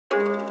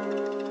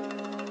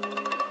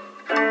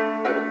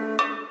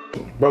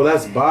Bro,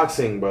 that's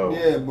boxing, bro.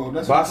 Yeah, bro.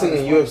 That's boxing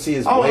and UFC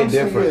is way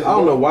different. I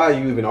don't know why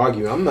you even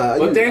argue. I'm not.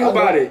 But think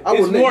about it.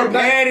 It's more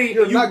padding.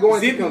 You're not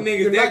going to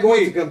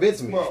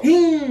convince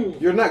me.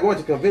 You're not going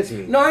to convince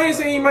me. No, I ain't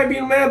saying he might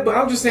be mad, but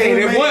I'm just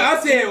saying.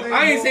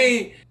 I ain't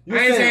saying.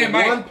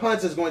 One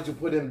punch is going to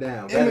put him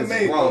down. That is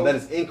wrong. That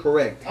is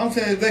incorrect. I'm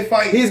saying if they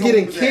fight, he's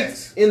getting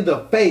kicked in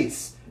the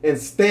face and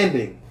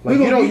standing. Like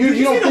you don't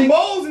think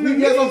balls in the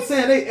that's what I'm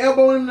saying. They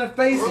elbow him in the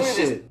face and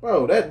shit,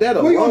 bro. That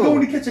alone. What you gonna do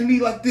when he catch a knee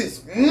like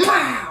this?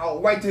 Wow,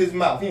 right to his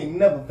mouth. He ain't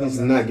never. He's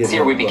not getting.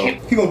 Here we became.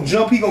 He gonna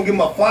jump. He gonna give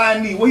him a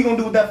flying knee. What he gonna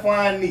do with that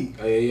flying knee?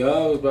 Hey,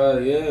 yo,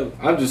 yeah.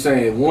 I'm just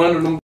saying one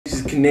of them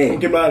is connect.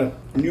 Think about it.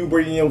 You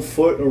bringing your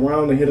foot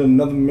around and hit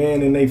another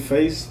man in their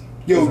face.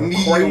 Yo,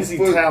 crazy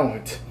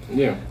talent.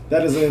 Yeah,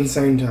 that is an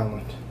insane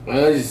talent.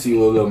 I just see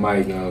what little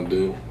Mike gonna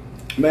do.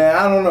 Man,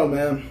 I don't know,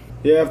 man.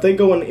 Yeah, if they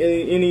go in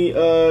any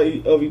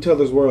of each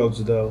other's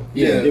worlds, though,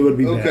 it would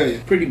be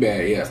bad. Pretty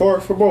bad, yeah. For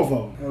both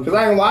of them. Because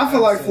I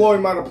feel like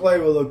Floyd might have played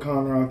with little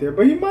Conor out there,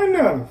 but he might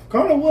not have.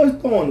 Conor was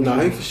throwing. No,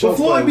 he for sure. But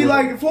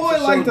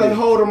Floyd like to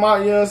hold him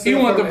out, you know. He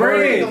want the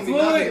bread.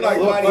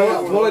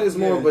 Floyd is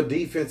more of a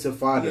defensive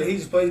fighter. Yeah, he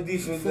just plays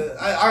defense.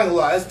 I ain't gonna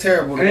lie, it's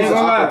terrible. He's an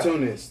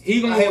opportunist.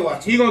 He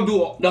gonna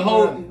do the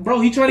whole.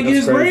 Bro, he trying to get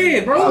his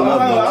bread, bro.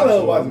 I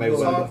love watching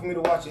It's hard for me to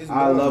watch it.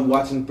 I love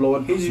watching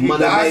Floyd.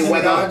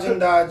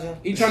 Dodging.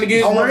 He trying to get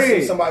his bread. I want to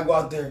see somebody go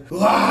out there.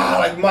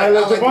 Like Mike. I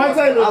like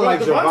Javante. I like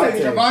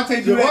Javante.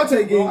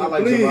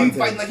 He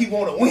fighting like he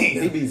want to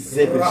win. He be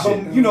zipping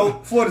shit. You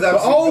know, Floyd is out.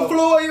 Old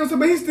Floyd, you know,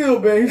 but he's still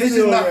bad. It's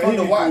just not fun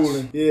to watch.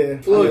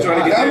 Yeah. Floyd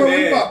trying to get that bad. I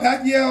remember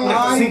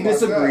Pacquiao. He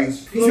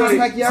disagrees. He whooped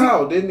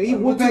Pacquiao, didn't he? He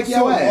whooped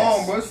Pacquiao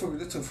ass.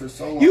 It took for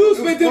so long. You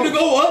expect him to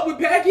go up with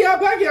Pacquiao?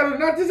 Pacquiao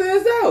knocked his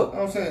ass out.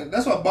 I'm saying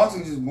that's why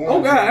boxing just boring.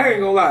 Oh God, I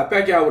ain't gonna lie.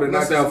 Pacquiao would have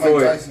knocked out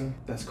Floyd. Tyson.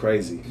 That's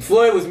crazy.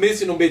 Floyd was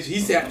missing them bitch. He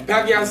said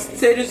Pacquiao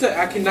said this.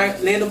 I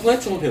cannot land a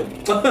punch on him.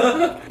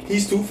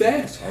 He's too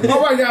fast.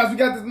 All right, guys, we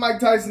got this Mike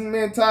Tyson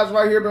man. Taj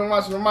right here been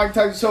watching the Mike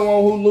Tyson show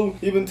on Hulu.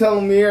 He been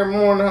telling me every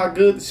morning how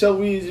good the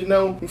show is. You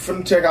know, we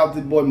finna check out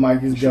this boy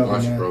Mike. He's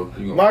jumping,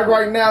 man. Mike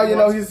right now, you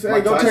know, he's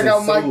hey, go check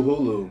out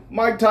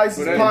Mike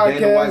Tyson's podcast.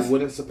 Dana White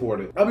wouldn't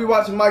support it. I'll be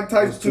watching Mike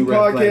Tyson's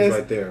podcast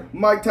right there.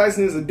 Mike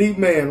Tyson is a deep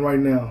man right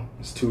now.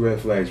 It's 2 red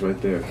flags right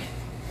there.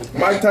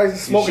 Mike Tyson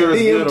smoking sure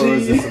DMT. Or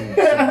is it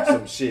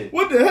some shit?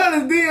 What the hell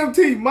is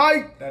DMT,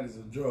 Mike? That is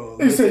a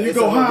drug. He said you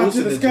go high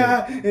to the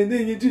sky and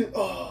then you just you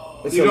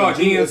know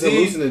DMT? It's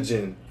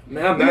hallucinogen.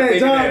 Man, I'm not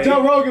thinking that.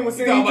 Joe Rogan was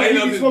saying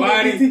he smoking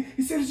DMT.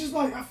 He said it's just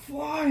like I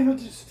fly and I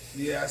just.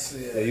 Yeah, I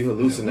see it. Yeah, you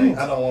hallucinate.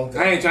 I don't want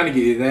that. I ain't trying to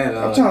get that.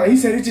 I'm trying. He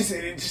said it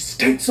just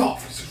takes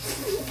off.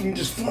 You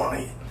just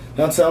flying.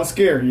 That sounds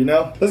scary, you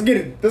know? Let's get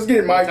it. Let's get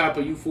it, Mike. What type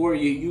of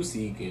euphoria you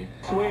seeking?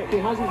 Swear, he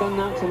hasn't done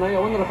that tonight. I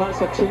wonder if that's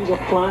a change of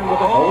plan with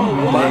it. Oh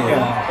my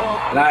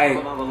God.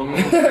 Like,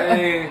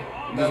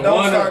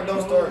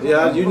 don't start.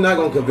 Yeah, you're not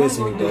gonna convince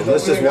me, bro.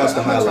 Let's just watch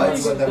the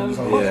highlights.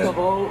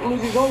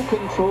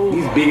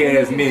 These big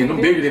ass men, them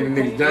bigger than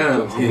the niggas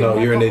dimes. No,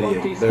 you're an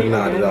idiot. They're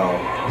not at all.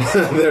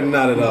 They're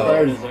not at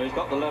all. He's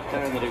got the left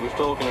hand that he was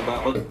talking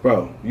about.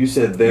 Bro, you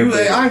said they're. I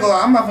ain't gonna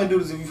lie. I'm not finna do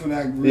this if you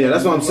finna agree. Yeah,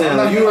 that's what I'm saying.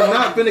 Like, you are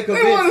not finna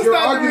convince. Your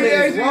argument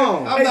is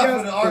wrong. I'm not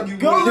finna argue.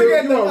 Go look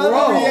at the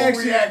wrong.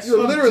 reaction.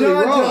 You're literally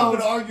wrong.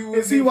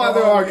 And see why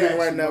they're arguing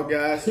right now,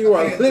 guys. You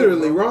are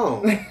literally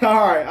wrong.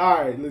 All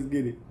right, let's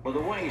get it. Well, the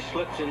way he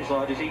slips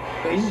inside is he's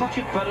such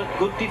a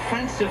good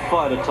defensive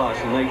fighter,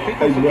 Tyson.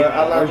 Hey, bro,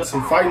 I learned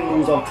some fighting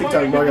moves off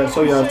TikTok, bro. I gotta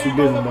show y'all two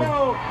different,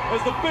 bro.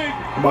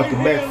 About the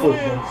back foot,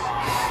 bro.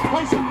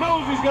 Tyson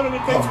knows he's gonna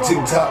take off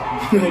TikTok.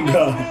 Thank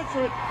God.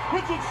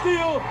 Richard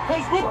Steele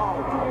has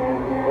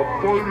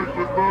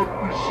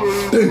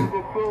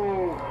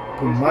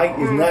But Mike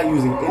is not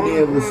using any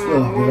of the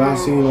stuff that I've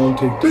seen on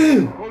TikTok.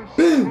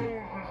 Boom!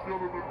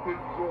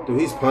 Dude,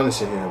 he's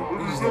punishing him.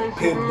 He's the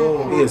pit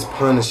bull. He is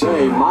punishing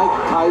him. Mike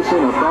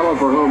Tyson, a fellow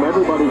for whom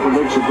everybody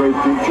predicts a great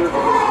future.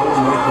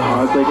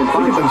 They can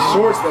Look at them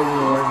shorts that we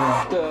wear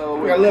right now.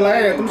 We got little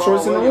ass, them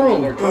shorts in the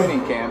room. Their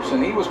training camps,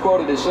 and he was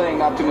quoted as saying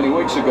not too many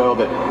weeks ago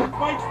that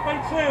Mike's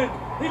in.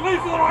 He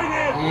leaves with the right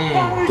hand.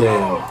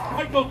 Damn.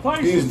 Michael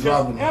Tyson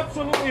just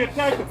absolutely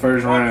attacked the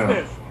first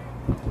round.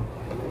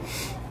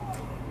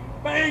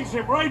 Bangs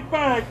him right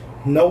back.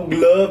 No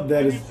glove,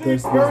 that's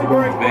bad.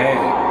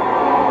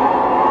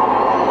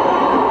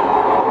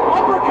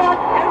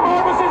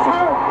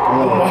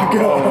 Oh my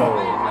God!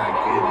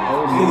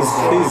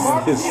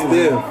 He's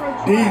stiff.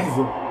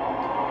 Diesel.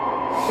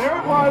 There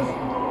it was.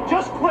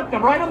 Just clipped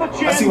him right on the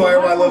chin. I see why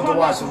everybody loves to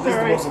watch him. This is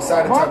the most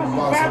exciting type of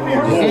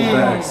boxing.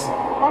 Facts.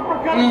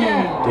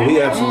 Dude,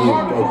 he absolutely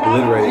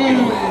obliterated him,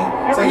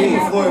 man. It's like he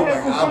and Floyd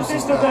like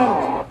opposite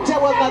style.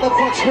 that was not a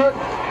punch hurt.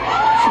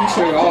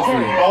 Straight off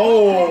him.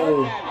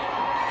 Oh.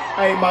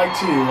 Hey, Mike,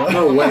 chill.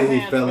 No way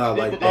he fell out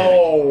like that.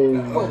 Oh.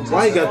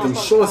 Why he got them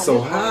shorts so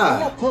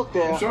high?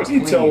 Shorts He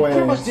toe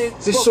ass.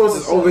 His shorts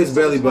is over his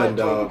belly button,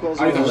 dog.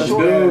 I thought that's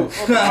dude. Oh, I thought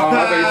you were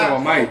talking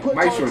about Mike.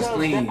 Mike's shorts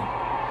clean.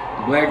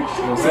 Black,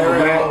 simple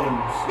black.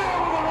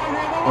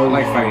 I don't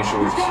like fighting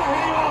shorts.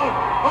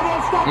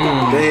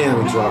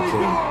 Damn, he dropped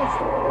him.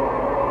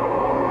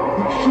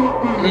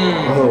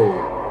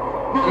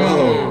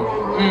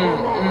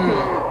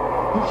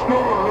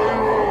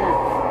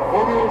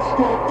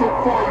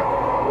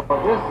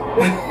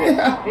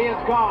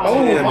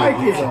 Mike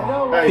is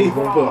He's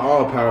gonna put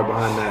all power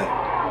behind that.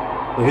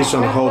 But he's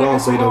trying to hold on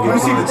so he don't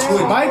get punched.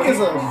 Mike is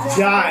a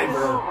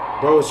diver.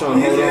 Bro is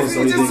trying to hold on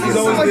so he doesn't get It's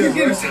punched. like he's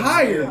getting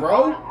tired,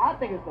 bro. I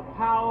think it's the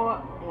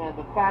power and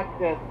the fact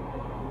that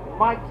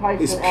Mike Tyson.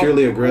 He's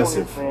purely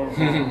aggressive.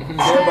 Everybody loves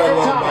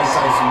Mike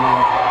Tyson,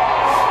 man.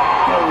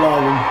 I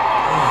love him.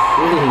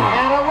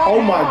 Oh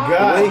my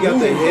God. The way he got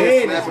the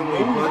head snapping when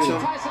you punch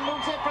him.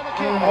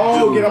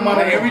 Oh, get him out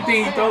of there.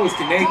 Everything he throws is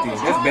connected.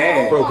 That's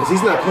bad. Bro, because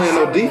he's not playing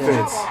no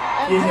defense.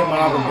 Get him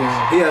out of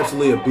there. He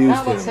absolutely abused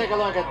Now let's him. take a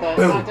look at the.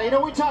 Boom. You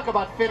know, we talk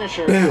about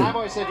finishers. Boom. And I've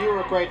always said you were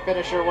a great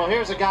finisher. Well,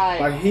 here's a guy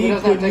Like, who he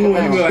doesn't have to put take you a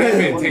in You bow. like Bam.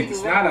 man, take the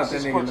snot out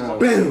that nigga now.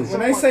 Boom. When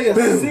they say a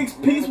Boom.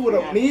 6-piece with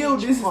a meal,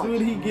 this is what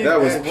he gets. That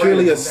was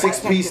purely a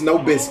 6-piece, no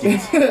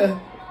biscuits.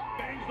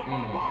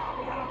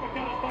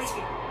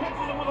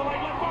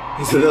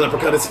 He said that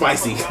uppercut is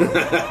spicy. His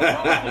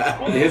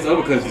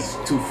uppercut is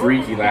too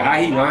freaky. Like how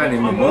he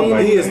lining him up.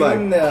 Like He is like,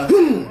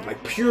 boom,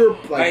 like pure,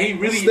 Like, he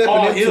really stepping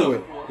all into him.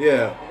 it.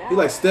 Yeah, he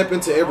like step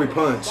into every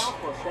punch.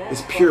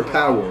 It's pure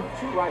power.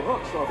 I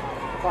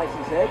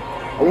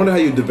wonder how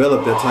you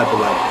develop that type of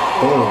like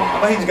form. I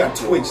bet he just got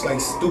twitch, like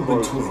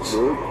stupid twitch.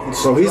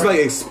 So he's like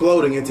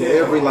exploding into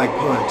every like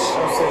punch,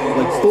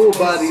 like full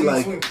body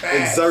like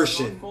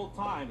exertion. Full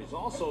time is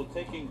also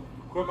taking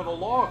criminal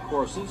law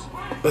courses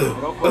at Boom,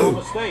 Oklahoma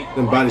boom. State.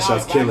 Them body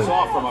shots killing.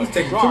 He's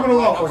taking criminal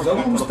law courses at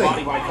Oklahoma State.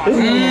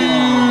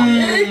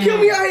 He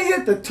killed me how he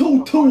hit the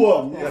 2 of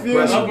them. You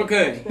feel me?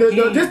 uppercut.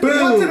 Just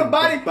Boom. up to the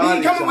body, he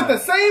Body coming with shot. the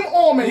same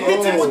arm and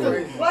hits it with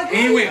the like.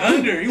 He went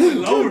under. He went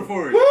lower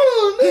for it.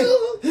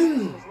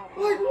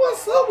 Like,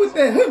 what's up with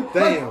that?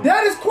 Damn. Like,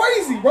 that is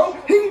crazy, bro.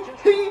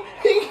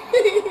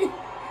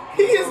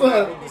 He is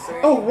a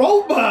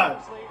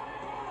robot.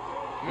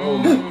 Oh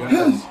my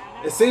gosh.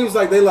 It seems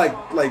like they like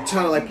trying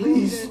to like,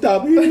 please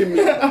stop hitting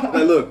me. Like,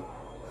 look,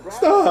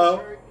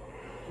 stop.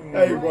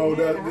 Hey, bro,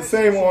 the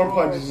same arm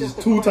punches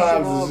just 2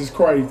 times is just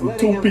crazy.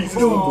 2 pieces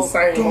with the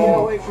same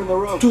arm.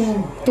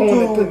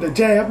 Throwing it to the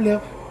jab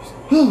left.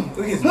 Look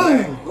at his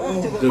back.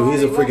 Dude,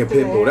 he's a freaking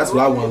pit bull. That's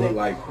what I want to look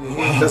like.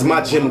 That's my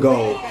gym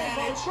goal.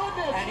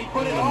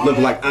 Look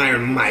like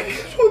Iron Mike.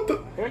 What the?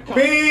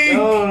 Big.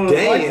 Damn.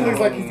 Mike looks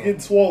like he's getting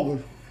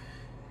swollen.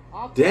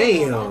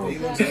 Damn. He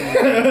looks big right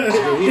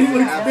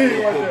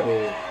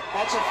there.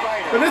 That's a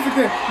fighter. But that's the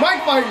thing.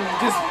 Mike fighting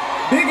just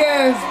big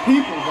ass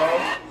people, bro.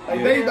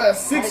 Like they about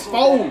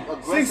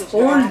 6'4",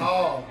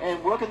 6'3".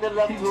 And working the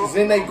left hook. Just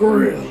in their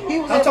grill.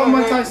 I'm talking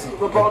about Tyson.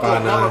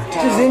 5'9".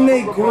 Just in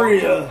their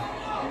grill.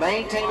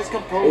 Maintain his Oh,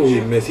 composure. he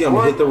missed. He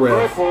almost hit the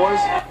ref.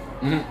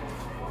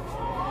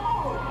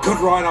 Good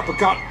right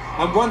uppercut.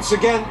 And once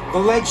again, the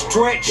legs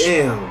twitch.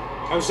 Damn.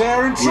 Jose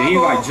in trouble. Yeah, he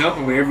like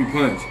jumping with every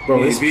punch. Bro,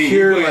 Yeah, it's big.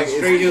 pure He went like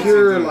straight it's up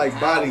pure to it. like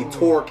body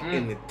torque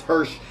and the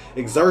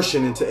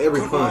exertion into every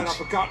Good right punch.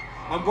 uppercut.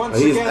 And once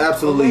He's again,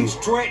 absolutely the legs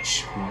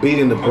twitch.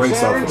 Beating the brakes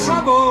Jose off in of him.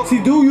 trouble. See,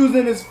 dude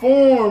using his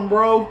form,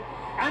 bro.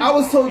 I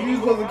was told you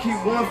supposed to keep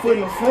 1 foot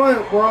in the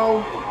front,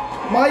 bro.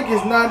 Mike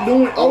is not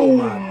doing. Oh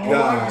my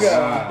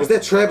gosh. Is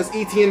that Travis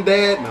Etienne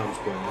dad? No, I'm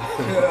just playing.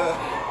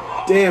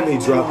 Damn, he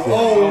dropped it.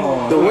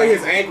 Oh. The way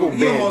his ankle He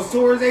bent. almost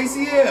tore his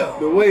ACL.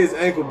 The way his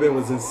ankle bent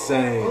was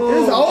insane.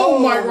 This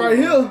old Mike right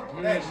here.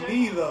 That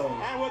knee though.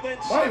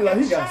 Mike like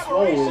he got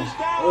swollen.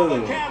 Over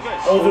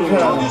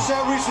Overtime. Yeah,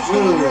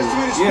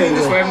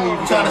 that's why when you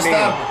I'm trying to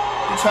stop it.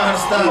 I'm trying to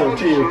stop it.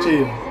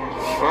 Chill.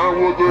 I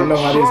know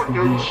how this can be.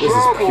 This is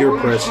pure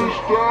pressure.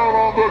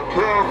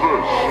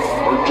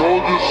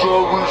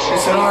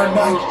 It's an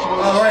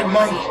all right,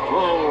 Mike.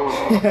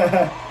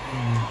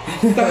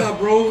 Stop,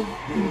 bro. You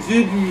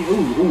did me.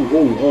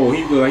 Oh,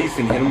 he look like he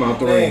finna hit him out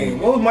the Dang, ring.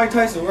 what was Mike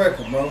Tyson's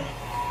record, bro? I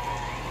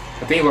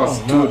think he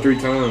lost 2 or 3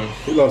 times.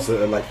 He lost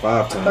it like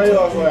 5 I thought he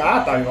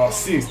times.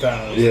 lost 6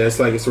 times. Yeah, it's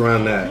like it's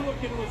around that.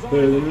 But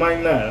it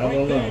might not. I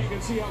don't know. You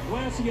can see how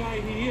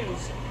glassy-eyed he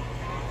is.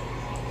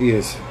 He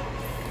is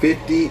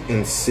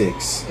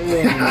 50-6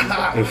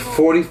 and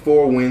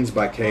 44 wins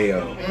by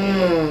KO.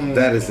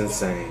 That is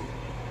insane.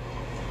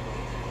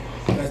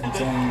 That's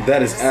insane.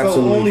 That is So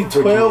absolutely only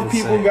freaking 12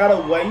 people insane. got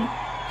away.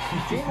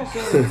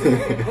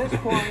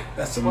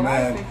 That's a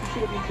mad.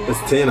 It's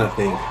 10, I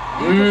think.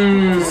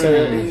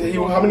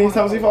 So how many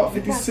times he fought?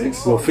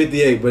 56. Well,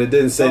 58, but it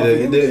didn't say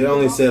that. It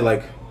only said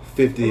like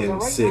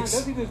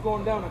 50-6.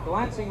 going down, a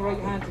glancing right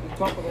hand to the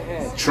top of the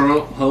head.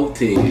 Trump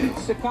Hotel.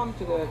 Succumb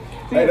to the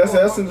Hey,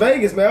 that's in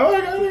Vegas, man. Oh,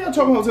 they got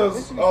Trump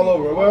hotels all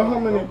over. Well, how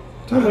many?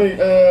 I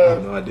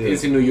have no idea.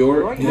 It's in New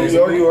York. New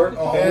York,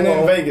 and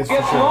in Vegas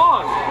for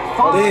sure.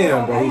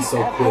 Damn, bro, he's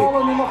so quick.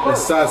 That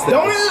sidestep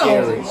Don't is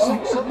scary.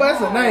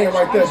 That's a name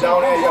right there,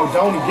 Donnie. Hey, yo,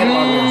 Donnie, get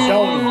out there.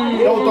 Donnie.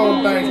 Don't throw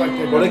them things like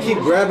that. Bro, they keep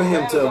grabbing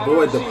him to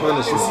avoid the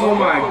punishment. Oh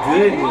my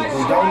goodness.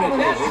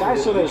 Donnie.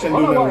 Tyson is Can put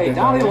do away nothing,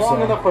 Donnie I'm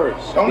Long in sorry. the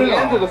first. Donnie At the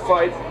end Long. of the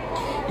fight,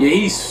 Yeah,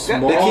 he's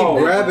small. They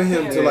keep grabbing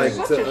him to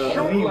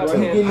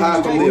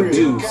hyperly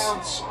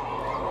abuse.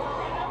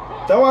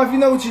 That's why if you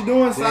know what you're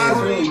doing, size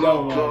really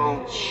don't.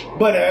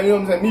 But you know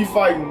what I'm saying? Me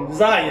fighting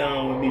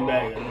Zion would be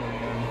bad.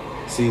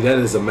 See, that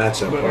is a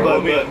matchup.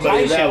 But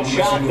Tyson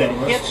shot that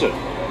hits it.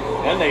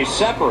 And they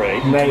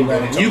separate.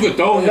 You could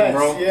throw him,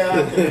 bro. Yeah.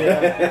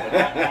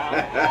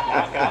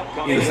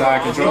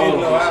 Inside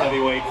control.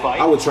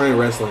 I would train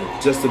wrestling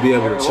just to be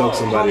able to choke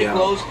somebody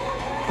out.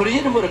 I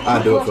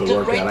do it for the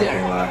workout, I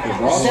can't lie.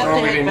 Ross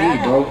stronger than me,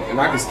 bro. And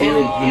I can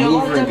still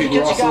maneuver and pick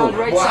Ross up.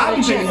 Well, I'm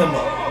picking him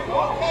up.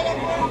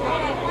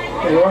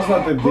 Hey, Ross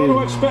not that big.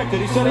 Expected.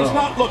 He said he's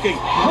not looking.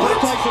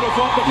 Tyson has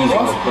walked up.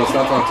 Bro,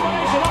 stop talking to me.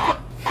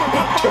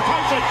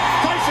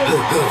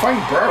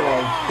 Fight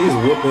Burrow. He's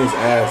whooping his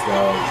ass,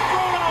 dog.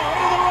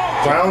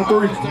 Round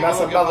 3. That's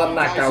another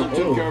knockout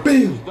too.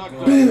 Bam!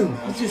 Bam!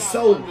 He's just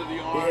so.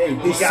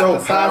 He's got so the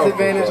size powerful,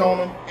 advantage bro. on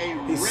him.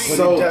 He's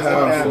so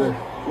powerful.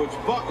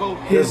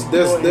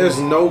 There's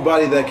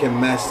nobody that can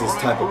match this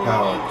type of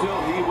power.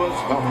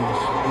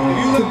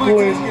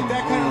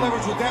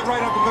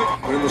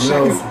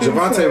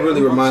 Javante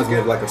really reminds me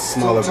of like a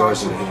smaller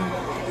version of him.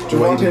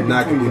 Javante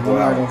knocking people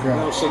out.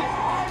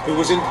 Who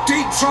was in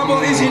deep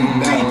trouble is in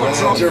deeper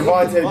trouble.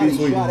 Javante beats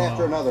me. Shot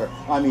after another.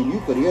 I mean,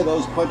 you could hear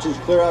those punches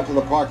clear out to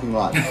the parking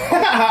lot. Boom!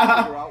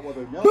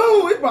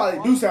 It probably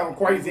do sound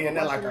crazy and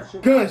then like a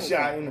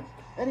gunshot. You know?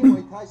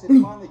 Anyway,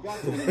 Tyson finally got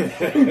to him.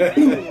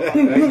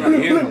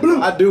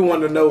 I do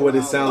want to know what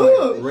it sounds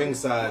like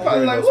ringside.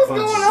 Like, what's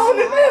going on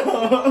in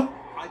there?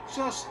 I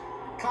just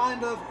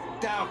kind of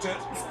doubt it.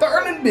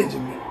 Sterling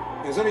Benjamin.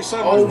 There's only so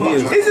much.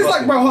 It's just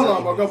like, bro, hold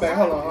on, bro. Go back.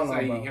 Hold on,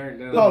 bro.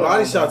 The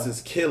body shots is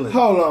killing.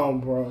 Hold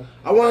on, bro.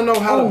 I want to know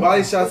how the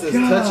body shots is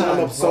touching him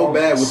up so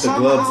bad with the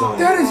gloves on.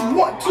 That is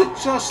 1, 2,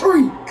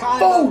 3,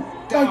 4.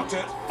 Like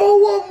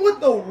 4 of them with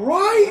the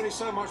right.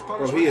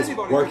 Bro, he is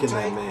working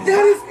that man.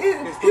 That is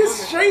it.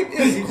 His shape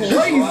is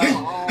crazy.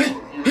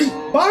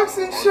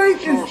 Boxing shape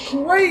is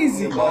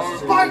crazy.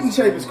 Fighting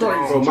shape is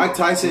crazy. Bro, Mike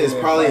Tyson is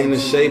probably in the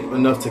shape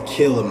enough to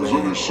kill him, man.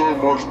 In this.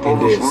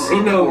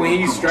 He know when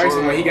he strikes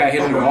him, when he got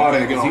hit with all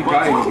that, because he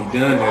probably gonna be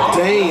done now.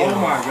 Damn.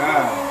 Oh my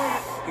god.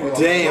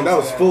 Damn, that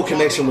was full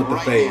connection with the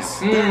face.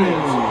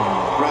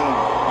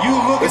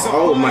 It's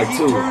old Mike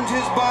too.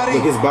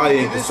 Look, his body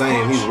ain't the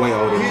same. He's way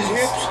older than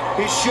this.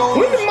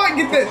 When did Mike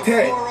get that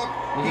tag?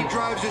 He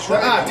drives his The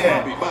eye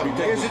tag.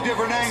 Here's a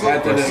different angle.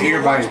 After the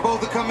ear bite.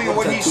 Both are coming in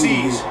what he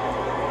sees.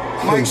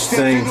 Mike stepped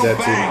Insane into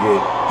tattoo bang.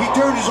 good. He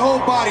turned his whole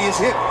body, his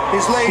hip,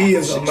 his leg. He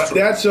is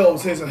that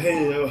shows his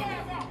head.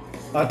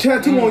 A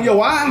tattoo on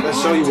your eye.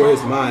 Let's show you where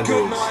his mind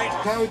Good is. night.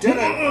 How he did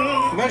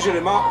it. Measured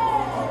him up.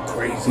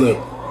 Crazy. Look,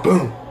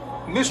 boom.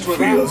 Missed with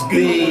Feels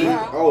good.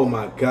 Oh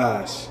my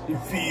gosh. He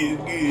feels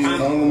good.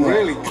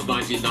 Really.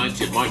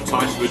 1990, Mike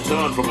Tyson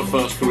returned from a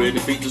first career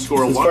defeat to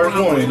score a His first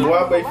one. Boy,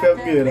 I bet he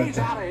felt good out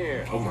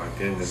there. Oh my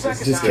goodness.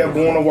 Just kept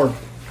going to work.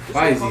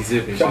 Why is he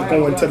zipping? Kept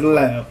going to the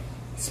lab.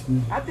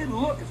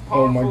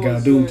 Oh my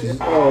god, dude.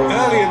 Just,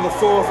 Early in the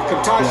fourth,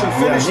 can Tyson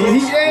finish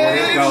this?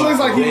 It looks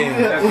like he.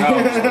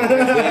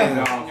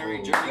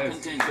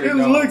 It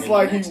looks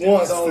like he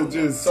wants to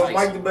just. So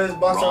Mike the best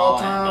boxer of all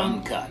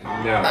time?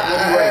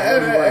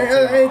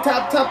 Hey,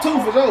 top 2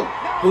 for sure.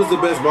 Who's the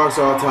best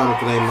boxer of all time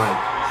if it ain't Mike?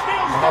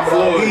 Muhammad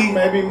Ali,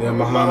 maybe. Yeah,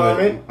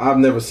 Muhammad. I've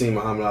never seen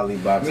Muhammad Ali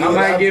box. I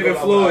might give it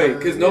Floyd,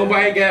 because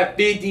nobody got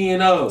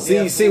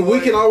 50-0. See, we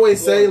can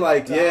always say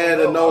like, yeah,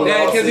 the no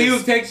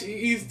losses. Because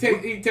he's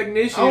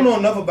technician. I don't know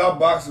enough about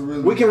boxing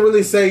really. We can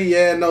really say,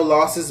 yeah, no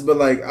losses, but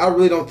like, I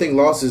really don't think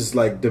losses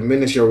like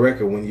diminish your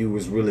record when you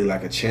was really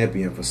like a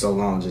champion for so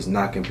long, just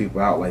knocking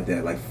people out like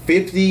that. Like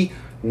 50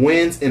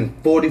 wins and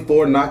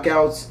 44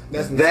 knockouts.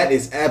 That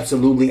is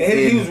absolutely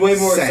insane. He was way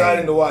more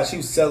exciting to watch. He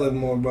was selling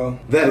more, bro.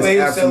 That is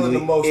absolutely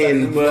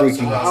selling the most.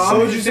 freaking. So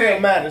what you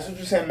saying matters? What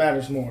you saying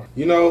matters more?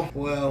 You know,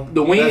 well,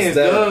 the wins,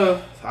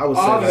 duh. I would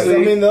say obviously. I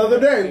mean, the other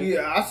day,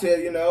 I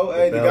said, you know,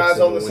 hey, the guys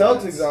on the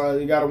Celtics,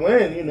 you got to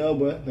win, you know,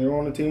 but they were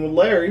on the team with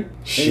Larry.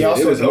 Shit, and y'all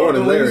it was said more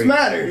than Larry.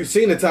 Matter. You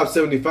seen the top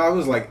 75? It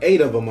was like 8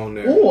 of them on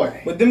there.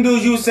 Boy, but them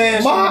dudes you was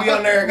saying should be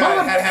on there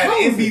had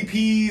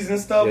MVPs and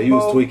stuff. Yeah, you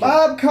was tweaking.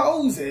 Bob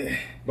Cousy.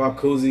 Bob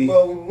Cousy.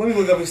 Bro, let me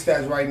look up his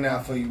stats right now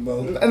for you,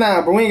 bro.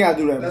 Nah, bro, we ain't gotta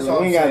do that. That's bro.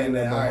 all We I'm ain't gotta saying. do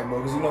that, All right, bro,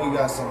 because you know he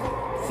got something.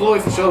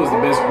 Floyd for sure is the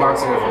best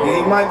boxer ever. Yeah,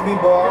 he might be,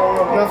 bro. I don't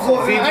know. Now,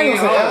 Floyd, I ain't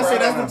gonna say I'll say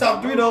that's the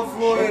top 3 though.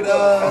 Floyd.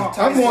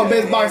 I'm going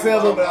best boxer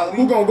ever.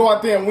 Who gonna go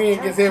out there and win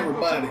against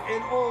everybody?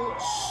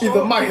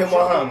 Either Mike or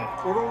Muhammad.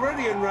 We're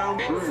already in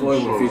round 3.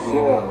 Floyd with 50.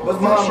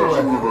 What's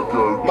Muhammad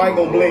record? Mike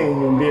gonna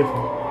bling him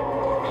different.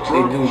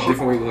 They do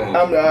different weight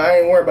classes. I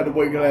ain't worried about the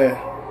weight class.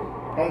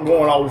 I'm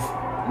going off.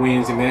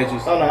 Wins and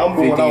matches. I'm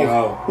going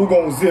off. Who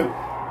gonna zip?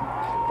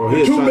 Bro,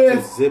 The 2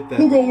 best. Zip that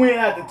Who gonna win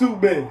out the 2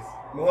 best?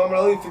 Muhammad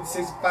Ali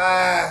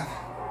 56.5.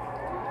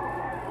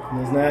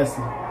 That's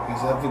nasty.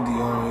 He's at 50 is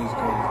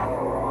crazy.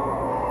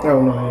 Oh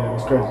no, yeah,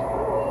 it's crazy.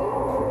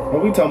 But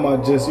we talking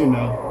about just, you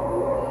know.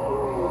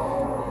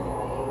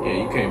 Yeah,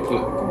 you can't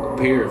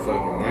compare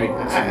fucking Mike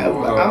to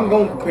I'm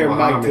gonna compare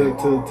Mike to If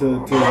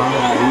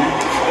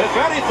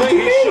anything,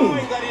 he's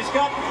showing that he's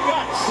got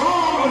guts.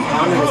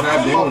 Muhammad's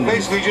not doing this.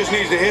 Basically, just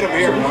needs to hit him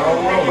here. I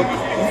don't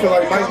know. You feel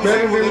like Mike's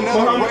better than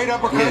Muhammad? Right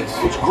uppercut,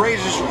 which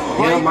grazes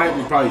Yeah, Mike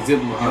would probably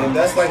zip Muhammad. And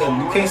that's like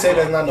you can't say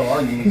that's not no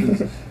argument.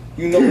 'Cause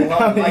you know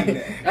Muhammad like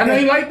that. I know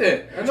he like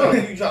that. I know.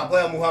 You trying to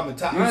play on Muhammad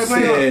top. You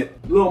said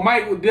Little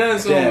Mike would done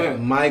that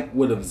something. Mike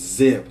would have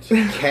zipped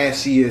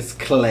Cassius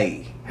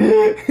Clay.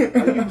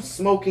 Are you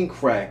smoking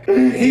crack?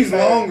 He's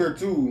longer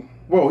too.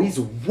 Bro, he's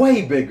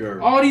way bigger.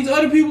 All these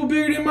other people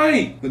bigger than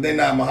Mike. But they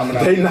not Muhammad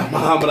Ali. They not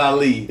Muhammad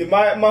Ali.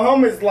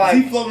 Muhammad's like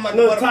He floating like a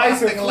little butterfly,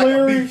 Tyson sticking like a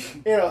Fury beach.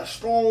 in a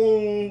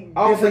strong.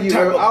 I don't think you've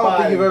type ever. of I don't think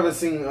body. you've ever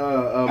seen.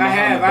 I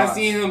have. I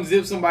seen him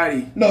zip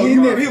somebody. No, He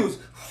you remember never- he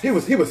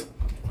was He was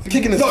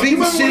kicking his No, feet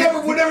you and remember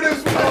shit. whenever they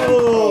was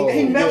Oh, and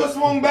he never yeah.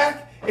 swung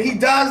back and he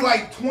dodged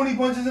like 20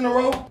 punches in a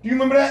row? Do you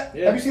remember that?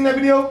 Yeah. Have you seen that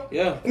video?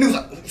 Yeah. And he was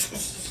like,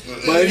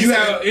 But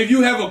if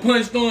you have a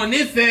punch throwing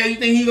this fast, you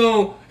think he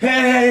gonna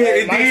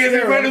hey dance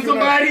in front of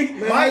somebody?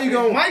 Man, how you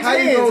gonna Mike's how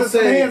you hands gonna are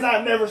some say hands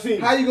I've never seen.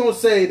 how you gonna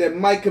say that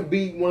Mike could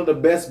beat one of the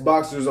best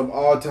boxers of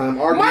all time?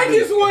 Arguably Mike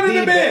is one of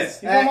the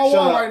best. He's on my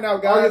wall right now,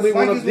 guys. Arguably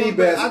one Mike of is the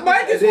best.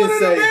 Mike is It didn't one of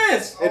the say-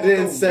 best. It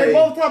didn't They say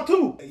both top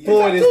two.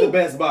 Floyd is Top the two.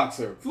 best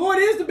boxer. Floyd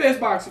is the best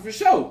boxer for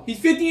sure. He's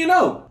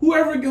 50-0.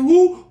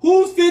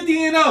 Who's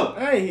 50-0?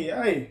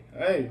 Hey.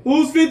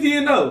 Who's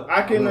 50-0?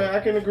 I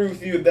can agree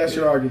with you if that's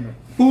your argument.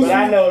 Who's But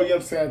I know, you know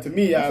what I'm saying, to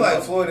me, I like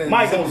know. Floyd and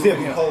Mike gonna zip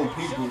him. whole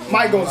people.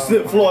 Mike gonna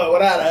zip Floyd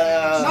without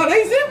a... No,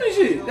 they zipping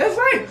shit. That's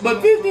right.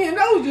 But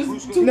 50-0 is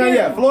just too No, different.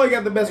 yeah, Floyd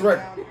got the best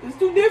record. It's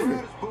too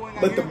different.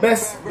 But the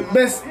best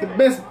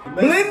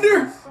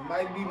blender,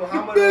 Might be the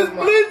Muhammad best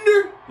Ali.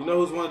 blender You know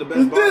who's one of the best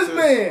is this boxers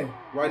man.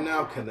 right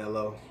now?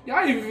 Canelo.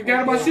 Y'all even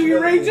forgot about Sugar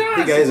Ray He got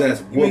Johnson. his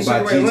ass whooped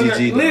by Sugar Ray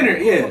GGG.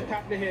 Leonard,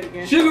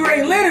 yeah. Sugar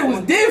Ray Leonard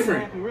was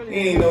different.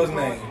 He ain't know his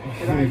name.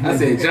 I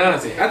said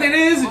Johnson. I think that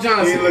is a He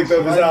Johnson. looked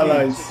up his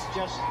highlights.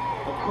 Just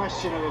a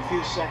question of a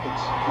few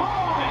seconds.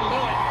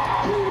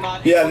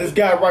 Yeah, this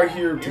guy right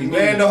here. To He me,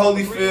 ran to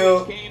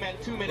Holyfield.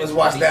 Let's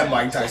watch that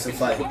Mike Tyson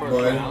fight,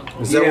 boy.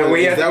 Is that Yeah, when when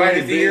he is had that to when bite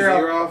he his bit his ear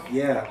ear off?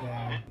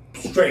 Yeah.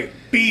 Straight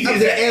beat I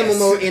his was in ass. animal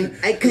mode and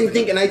I couldn't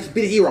think and I just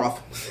bit his ear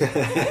off.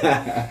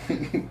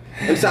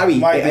 I'm sorry.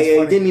 Mike I is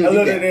funny. didn't I even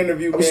love do that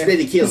interview, I was man.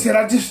 ready to kill He said,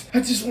 I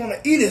just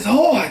want to eat his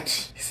heart.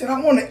 He said, I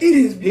want to eat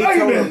his He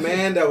told a baby.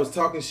 man that was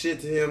talking shit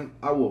to him,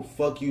 I will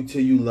fuck you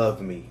till you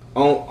love me.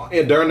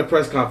 And during the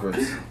press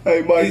conference,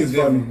 Hey, Mike He's is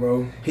funny, different,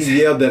 bro.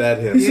 he yelled that at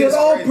him. He said, is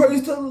all crazy.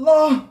 praise to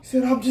Allah. He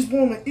said, I just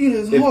want to eat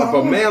his If heart.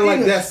 a man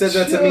like that said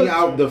that to me,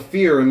 out the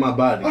fear in my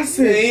body. I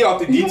said, He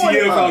off the you wanna-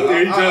 DTF out there.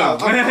 He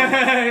jumped.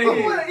 I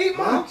want to eat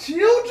my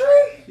children?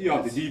 He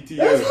off the That's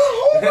DTF.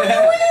 how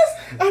homie you is?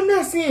 I'm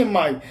not saying,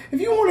 Mike. If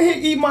you want to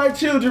eat my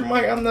children,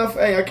 Mike, I'm not.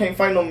 Hey, I can't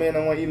fight no man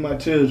that want to eat my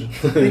children.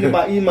 Think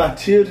about eating my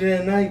children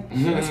at night.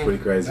 That's pretty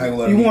crazy.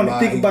 You want to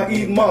think about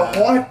eating my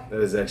heart?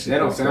 That is actually That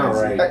don't pretty sound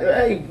crazy. right.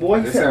 Hey, boy.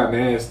 That sound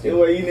nasty. You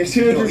want to eat his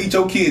You children? gonna eat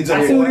your kids up.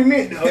 I see what he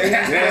meant, though. I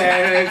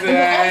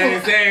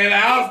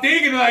was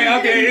thinking like,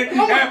 okay.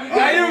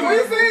 What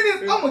you saying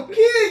is, I'm going to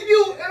kill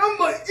you and I'm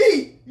going to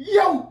eat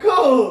your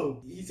cub.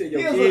 He said He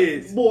your was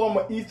kids. like, boy, I'm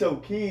going to eat your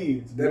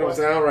kids. That don't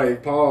sound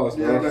right. Pause,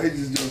 Yeah, bro. no, he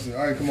just joking.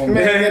 All right, come on,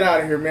 Man, man. get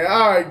out of here, man.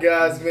 All right,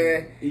 guys,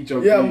 man. Eat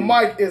your Yeah, kids.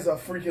 Mike is a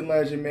freaking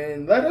legend,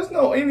 man. Let us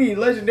know any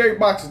legendary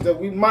boxers that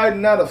we might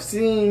not have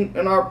seen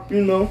in our,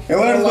 And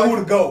let us know who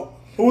to go.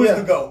 Who is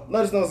the GOAT?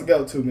 Let us know who's the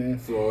go-to, man.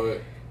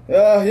 Floyd.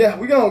 Yeah,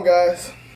 we gone, guys.